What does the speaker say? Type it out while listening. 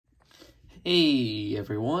Hey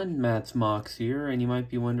everyone, Matt's Mox here, and you might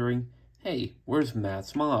be wondering, hey, where's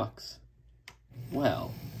Matt's Mox?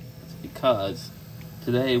 Well, it's because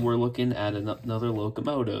today we're looking at another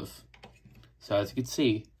locomotive. So as you can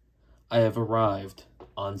see, I have arrived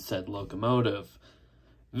on said locomotive.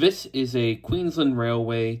 This is a Queensland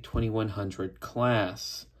Railway 2100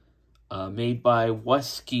 class, made by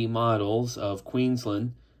Wuskie Models of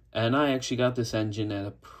Queensland, and I actually got this engine at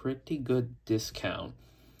a pretty good discount.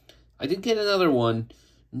 I did get another one,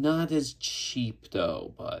 not as cheap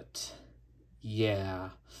though, but yeah,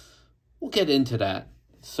 we'll get into that.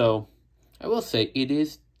 So, I will say it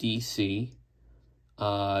is DC.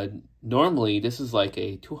 Normally this is like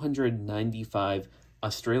a 295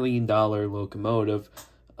 Australian dollar locomotive.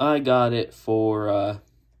 I got it for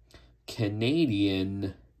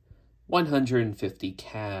Canadian 150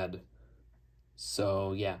 CAD.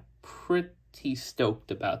 So yeah, pretty stoked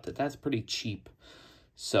about that. That's pretty cheap.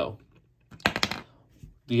 So,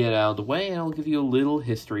 to get out of the way, I'll give you a little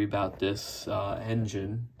history about this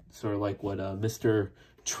engine, sort of like what Mr.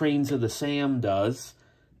 Trains of the Sam does.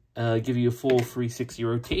 Give you a full 360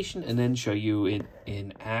 rotation, and then show you it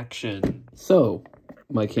in action. So,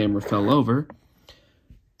 my camera fell over.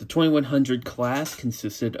 The 2100 class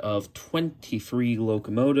consisted of 23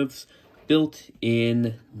 locomotives, built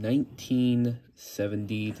in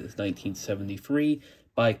 1970 to 1973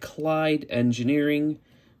 by Clyde Engineering,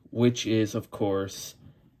 which is, of course,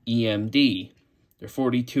 EMD. They're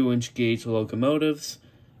 42-inch gauge locomotives.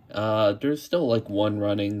 There's still like one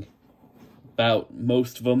running.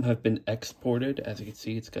 Most of them have been exported. As you can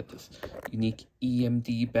see, it's got this unique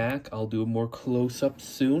EMD back. I'll do a more close-up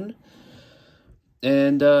soon.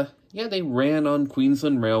 And yeah, they ran on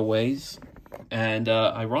Queensland Railways. And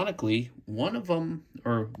ironically, one of them,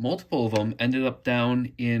 or multiple of them, ended up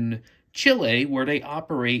down in Chile, where they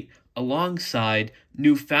operate alongside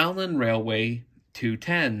Newfoundland Railway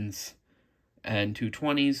 210s and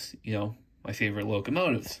 220s, you know, my favorite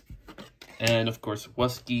locomotives. And of course,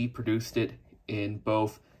 Wuskie produced it in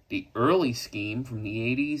both the early scheme from the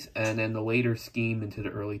 80s and then the later scheme into the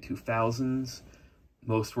early 2000s.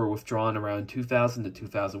 Most were withdrawn around 2000 to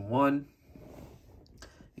 2001.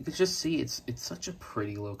 You can just see it's such a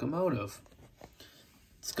pretty locomotive.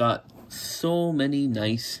 It's got so many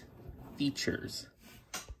nice features.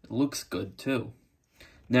 It looks good too.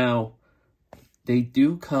 Now, they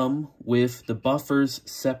do come with the buffers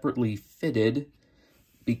separately fitted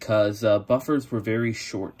because buffers were very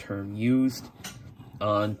short-term used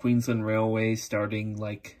on Queensland Railways starting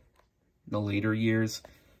like in the later years.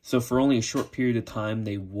 So for only a short period of time,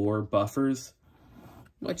 they wore buffers,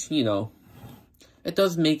 which, you know, it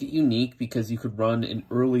does make it unique because you could run an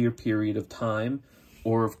earlier period of time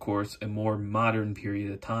or, of course, a more modern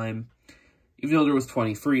period of time. Even though there was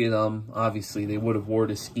 23 of them, obviously they would have wore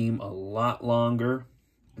the scheme a lot longer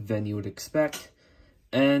than you would expect.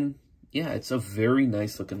 And yeah, it's a very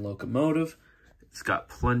nice looking locomotive. It's got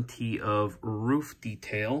plenty of roof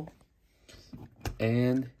detail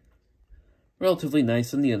and relatively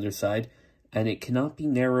nice on the underside. And it cannot be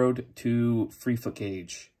narrowed to 3-foot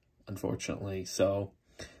gauge, unfortunately. So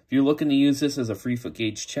if you're looking to use this as a 3-foot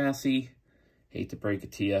gauge chassis, hate to break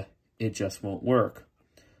it to you, it just won't work.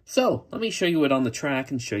 So, let me show you it on the track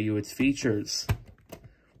and show you its features.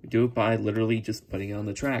 We do it by literally just putting it on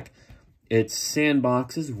the track. Its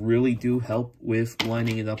sandboxes really do help with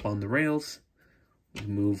lining it up on the rails. We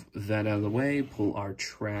move that out of the way, pull our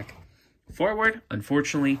track forward.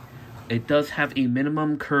 Unfortunately, it does have a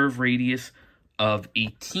minimum curve radius of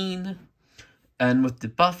 18. And with the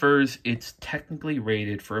buffers, it's technically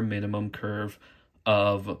rated for a minimum curve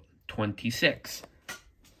of 26.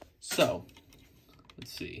 So,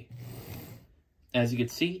 let's see. As you can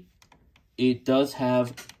see, it does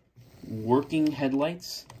have working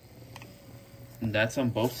headlights, and that's on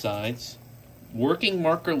both sides. Working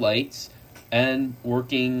marker lights and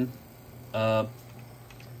working number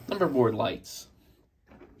board lights.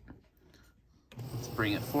 Let's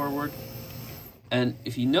bring it forward. And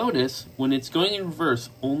if you notice, when it's going in reverse,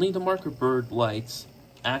 only the marker board lights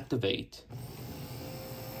activate.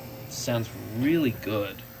 It sounds really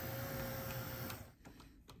good.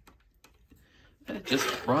 And it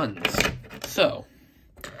just runs. So,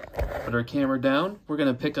 put our camera down. We're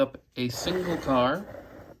going to pick up a single car.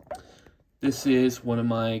 This is one of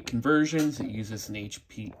my conversions. It uses an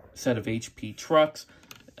set of HP trucks.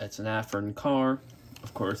 It's an Afrin car.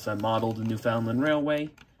 Of course, I modeled the Newfoundland Railway.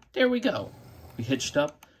 There we go. We hitched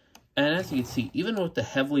up. And as you can see, even with the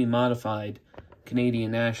heavily modified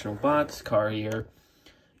Canadian National boxcar here,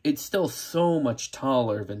 it's still so much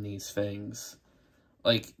taller than these things.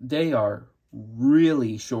 Like, they are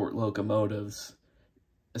really short locomotives.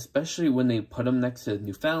 especially when they put them next to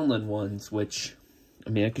Newfoundland ones, which, I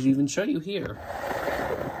mean, I could even show you here.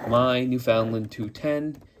 My Newfoundland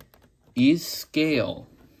 210 is scale,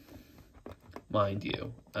 mind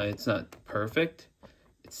you. It's not perfect.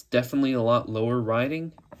 It's definitely a lot lower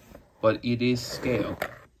riding, but it is scale.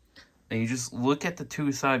 And you just look at the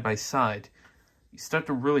two side by side, you start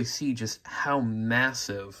to really see just how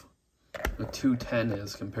massive the 210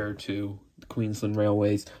 is compared to the Queensland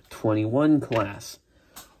Railways 21 class,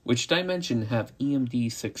 which did I mention have EMD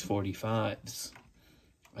 645s?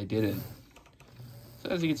 I didn't. So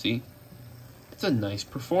as you can see, it's a nice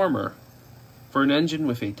performer. For an engine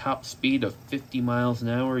with a top speed of 50 miles an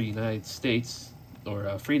hour United States,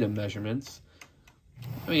 or freedom measurements,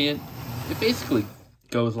 I mean, it basically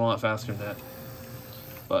goes a lot faster than that.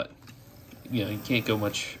 But, you know, you can't go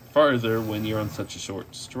much farther when you're on such a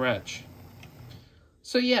short stretch.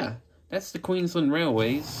 So yeah, that's the Queensland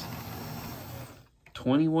Railways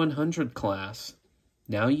 2100 class.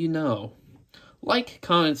 Now you know. Like,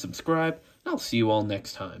 comment, subscribe, and I'll see you all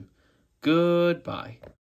next time. Goodbye.